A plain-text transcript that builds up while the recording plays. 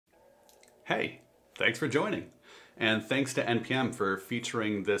Hey, thanks for joining. And thanks to NPM for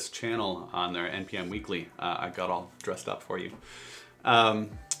featuring this channel on their NPM Weekly. I got all dressed up for you.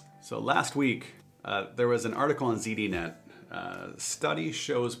 So last week, there was an article on ZDNet. Study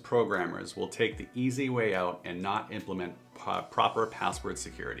shows programmers will take the easy way out and not implement proper password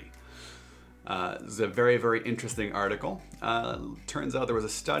security. This is a very, very interesting article. Turns out there was a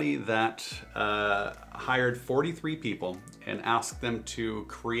study that hired 43 people and asked them to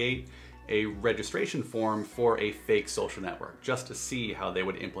create a registration form for a fake social network just to see how they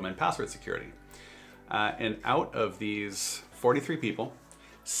would implement password security. And out of these 43 people,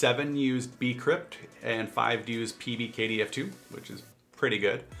 7 used bcrypt and 5 used pbkdf2, which is pretty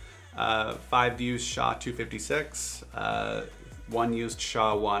good. 5 used SHA-256, 1 used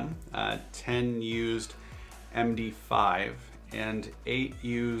SHA-1, 10 used MD5, and 8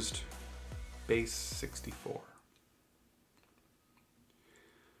 used base64.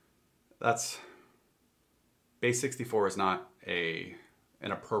 Base64 is not an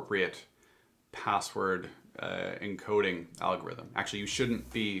appropriate password encoding algorithm. Actually, you shouldn't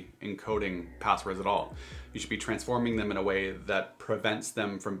be encoding passwords at all. You should be transforming them in a way that prevents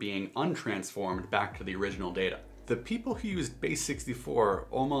them from being untransformed back to the original data. The people who used base64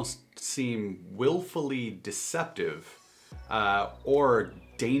 almost seem willfully deceptive or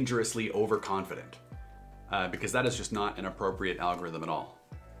dangerously overconfident because that is just not an appropriate algorithm at all.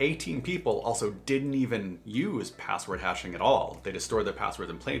 18 people also didn't even use password hashing at all. They just stored their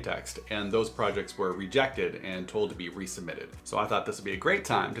passwords in plaintext, and those projects were rejected and told to be resubmitted. So I thought this would be a great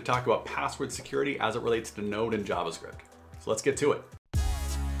time to talk about password security as it relates to Node and JavaScript. So let's get to it.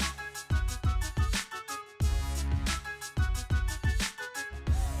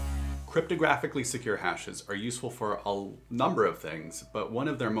 Cryptographically secure hashes are useful for a number of things, but one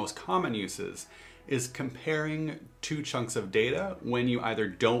of their most common uses is comparing 2 chunks of data when you either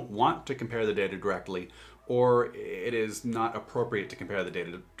don't want to compare the data directly or it is not appropriate to compare the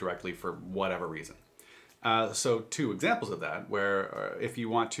data directly for whatever reason. So 2 examples of that, where if you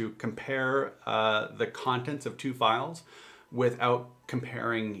want to compare the contents of 2 files without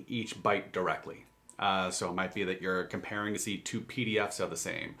comparing each byte directly. So it might be that you're comparing to see 2 PDFs are the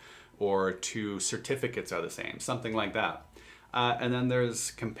same or 2 certificates are the same, something like that. And then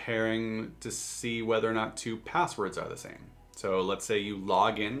there's comparing to see whether or not 2 passwords are the same. So let's say you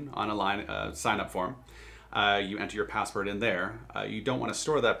log in on a sign-up form. You enter your password in there. You don't want to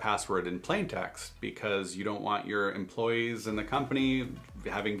store that password in plain text because you don't want your employees in the company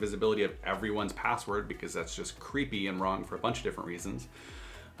having visibility of everyone's password because that's just creepy and wrong for a bunch of different reasons.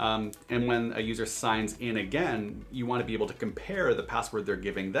 And when a user signs in again, you want to be able to compare the password they're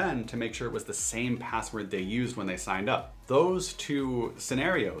giving then to make sure it was the same password they used when they signed up. Those 2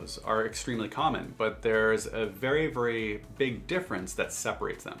 scenarios are extremely common, but there's a very, very big difference that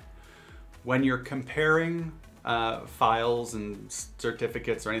separates them. When you're comparing files and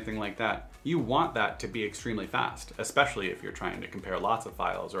certificates or anything like that, you want that to be extremely fast, especially if you're trying to compare lots of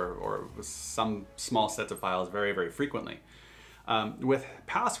files or some small sets of files very, very frequently. With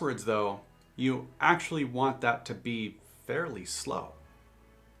passwords though, you actually want that to be fairly slow.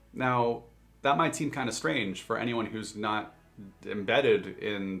 Now, that might seem kind of strange for anyone who's not embedded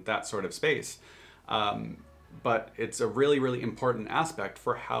in that sort of space, but it's a really, really important aspect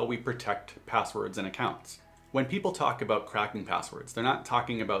for how we protect passwords and accounts. When people talk about cracking passwords, they're not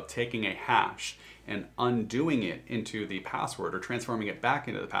talking about taking a hash and undoing it into the password or transforming it back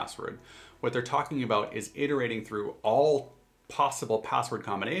into the password. What they're talking about is iterating through all possible password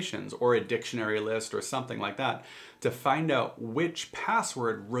combinations or a dictionary list or something like that to find out which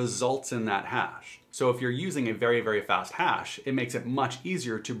password results in that hash. So if you're using a very, very fast hash, it makes it much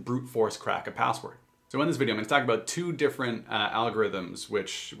easier to brute force crack a password. So in this video, I'm going to talk about 2 different algorithms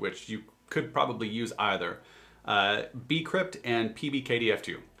which you could probably use either. bcrypt and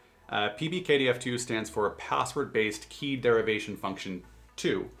pbkdf2. pbkdf2 stands for password-based key derivation function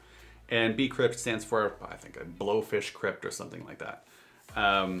 2. And bcrypt stands for, I think, a blowfish crypt or something like that.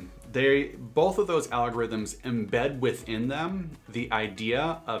 Both of those algorithms embed within them the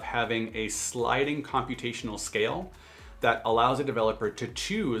idea of having a sliding computational scale that allows a developer to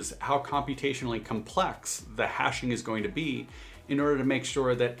choose how computationally complex the hashing is going to be in order to make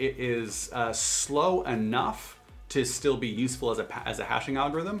sure that it is slow enough to still be useful as a hashing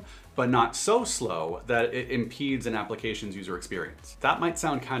algorithm, but not so slow that it impedes an application's user experience. That might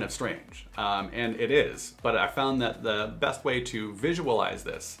sound kind of strange, and it is, but I found that the best way to visualize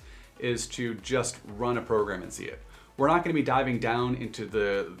this is to just run a program and see it. We're not going to be diving down into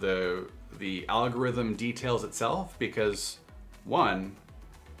the algorithm details itself because, one,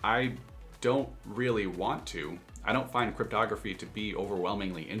 I don't really want to. I don't find cryptography to be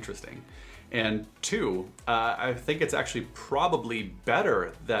overwhelmingly interesting. And two, I think it's actually probably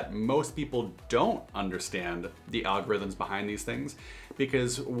better that most people don't understand the algorithms behind these things,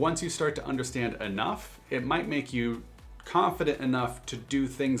 because once you start to understand enough, it might make you confident enough to do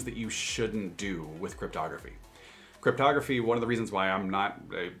things that you shouldn't do with cryptography. Cryptography, one of the reasons why I'm not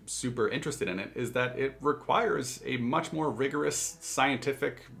super interested in it is that it requires a much more rigorous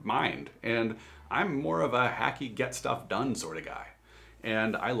scientific mind. And I'm more of a hacky get stuff done sort of guy.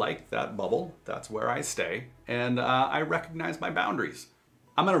 And I like that bubble. That's where I stay. And I recognize my boundaries.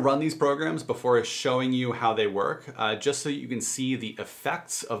 I'm gonna run these programs before showing you how they work, just so you can see the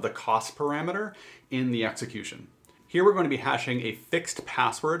effects of the cost parameter in the execution. Here we're going to be hashing a fixed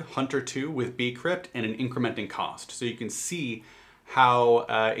password, Hunter2, with bcrypt and an incrementing cost. So you can see how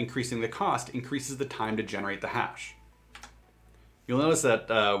increasing the cost increases the time to generate the hash. You'll notice that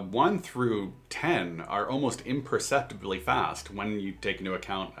 1 through 10 are almost imperceptibly fast when you take into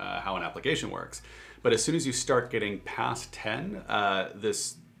account how an application works. But as soon as you start getting past 10, the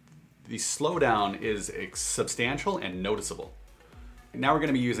slowdown is substantial and noticeable. Now we're going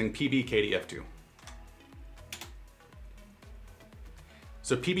to be using pbkdf2.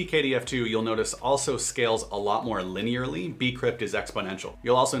 So pbkdf2, you'll notice, also scales a lot more linearly. Bcrypt is exponential.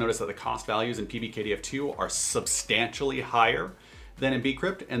 You'll also notice that the cost values in pbkdf2 are substantially higher than in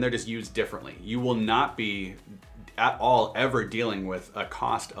bcrypt, and they're just used differently. You will not be at all ever dealing with a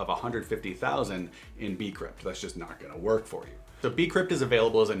cost of 150,000 in bcrypt. That's just not gonna work for you. So bcrypt is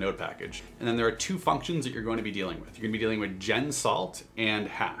available as a node package, and then there are two functions that you're going to be dealing with. You're gonna be dealing with gensalt and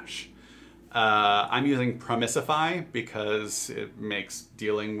hash. I'm using promissify because it makes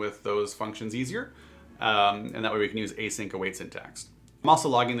dealing with those functions easier, and that way we can use async await syntax. I'm also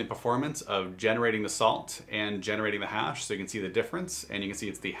logging the performance of generating the salt and generating the hash, so you can see the difference, and you can see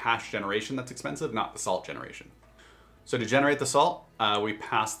it's the hash generation that's expensive, not the salt generation. So to generate the salt, we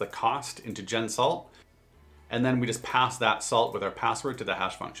pass the cost into gensalt, and then we just pass that salt with our password to the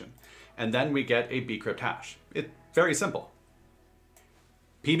hash function. And then we get a bcrypt hash. It's very simple.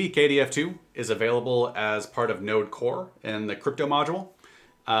 pbkdf2 is available as part of Node Core in the crypto module.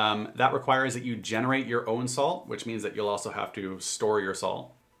 That requires that you generate your own salt, which means that you'll also have to store your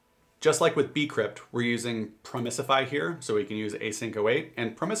salt. Just like with bcrypt, we're using promissify here, so we can use async await.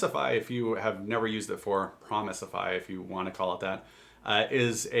 And promissify, if you have never used it before, promissify, if you want to call it that,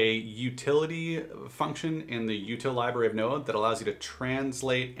 is a utility function in the util library of Node that allows you to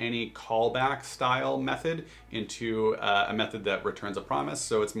translate any callback style method into a method that returns a promise,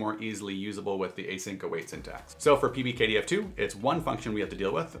 so it's more easily usable with the async await syntax. So for pbkdf2, it's one function we have to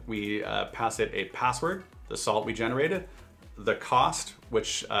deal with. We pass it a password, the salt we generated, the cost,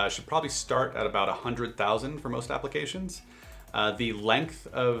 which should probably start at about 100,000 for most applications, the length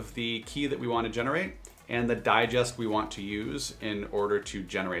of the key that we want to generate, and the digest we want to use in order to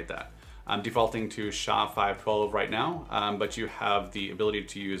generate that. I'm defaulting to SHA-512 right now, but you have the ability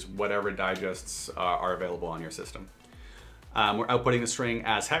to use whatever digests are available on your system. We're outputting the string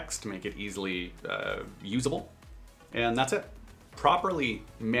as hex to make it easily usable, and that's it. Properly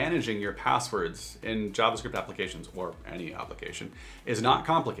managing your passwords in JavaScript applications, or any application, is not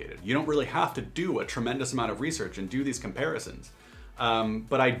complicated. You don't really have to do a tremendous amount of research and do these comparisons.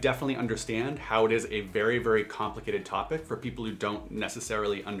 But I definitely understand how it is a very, very complicated topic for people who don't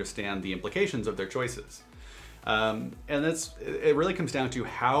necessarily understand the implications of their choices. And it really comes down to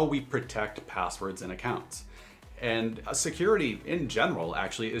how we protect passwords and accounts. And security in general,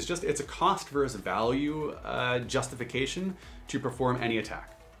 actually, is just, it's a cost versus value justification to perform any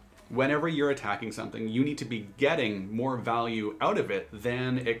attack. Whenever you're attacking something, you need to be getting more value out of it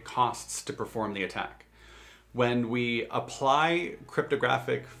than it costs to perform the attack. When we apply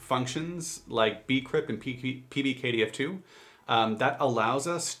cryptographic functions like bcrypt and pbkdf2, that allows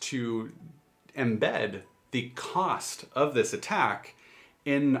us to embed the cost of this attack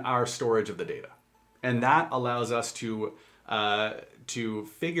in our storage of the data. And that allows us to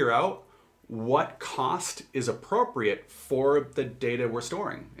figure out what cost is appropriate for the data we're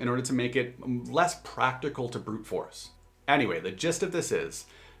storing in order to make it less practical to brute force. Anyway, the gist of this is,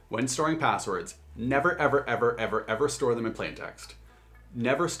 when storing passwords, never, ever, ever, ever, ever store them in plain text.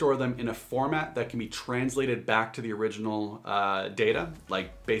 Never store them in a format that can be translated back to the original data,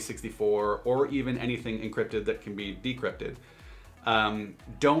 like base64, or even anything encrypted that can be decrypted.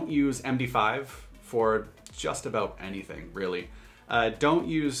 Don't use MD5 for just about anything, really. Don't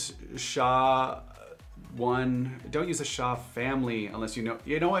use SHA-1, don't use a SHA family unless you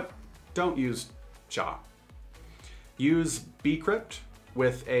know what? Don't use SHA. Use bcrypt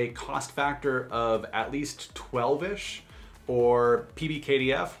with a cost factor of at least 12-ish, or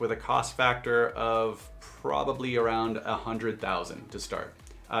pbkdf with a cost factor of probably around 100,000 to start.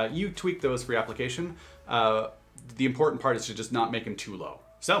 You tweak those for your application. The important part is to just not make them too low.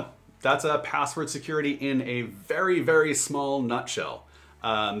 So that's a password security in a very, very small nutshell.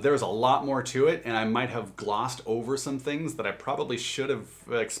 There's a lot more to it, and I might have glossed over some things that I probably should have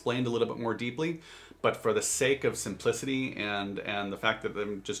explained a little bit more deeply. But for the sake of simplicity and the fact that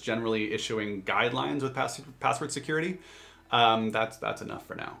I'm just generally issuing guidelines with password security, that's enough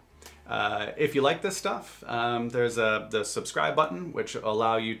for now. If you like this stuff, there's the subscribe button, which will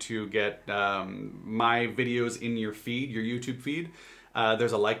allow you to get my videos in your feed, your YouTube feed.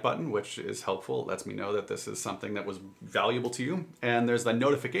 There's a like button, which is helpful. It lets me know that this is something that was valuable to you. And there's the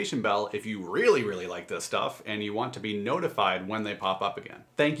notification bell if you really, really like this stuff and you want to be notified when they pop up again.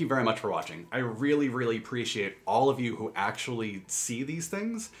 Thank you very much for watching. I really, really appreciate all of you who actually see these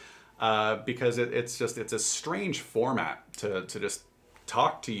things because it's a strange format to just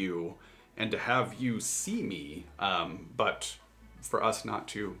talk to you and to have you see me, but for us not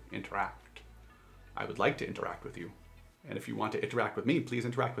to interact. I would like to interact with you. And if you want to interact with me, please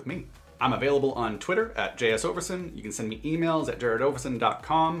interact with me. I'm available on Twitter at JSOverson. You can send me emails at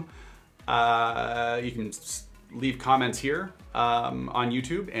jaredoverson.com. You can leave comments here on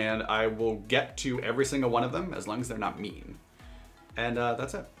YouTube, and I will get to every single one of them as long as they're not mean. And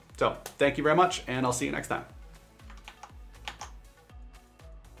that's it. So thank you very much, and I'll see you next time.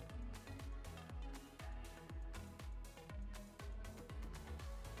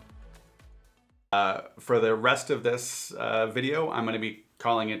 For the rest of this video, I'm going to be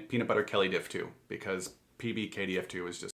calling it Peanut Butter Kelly Diff 2 because pbkdf2 is just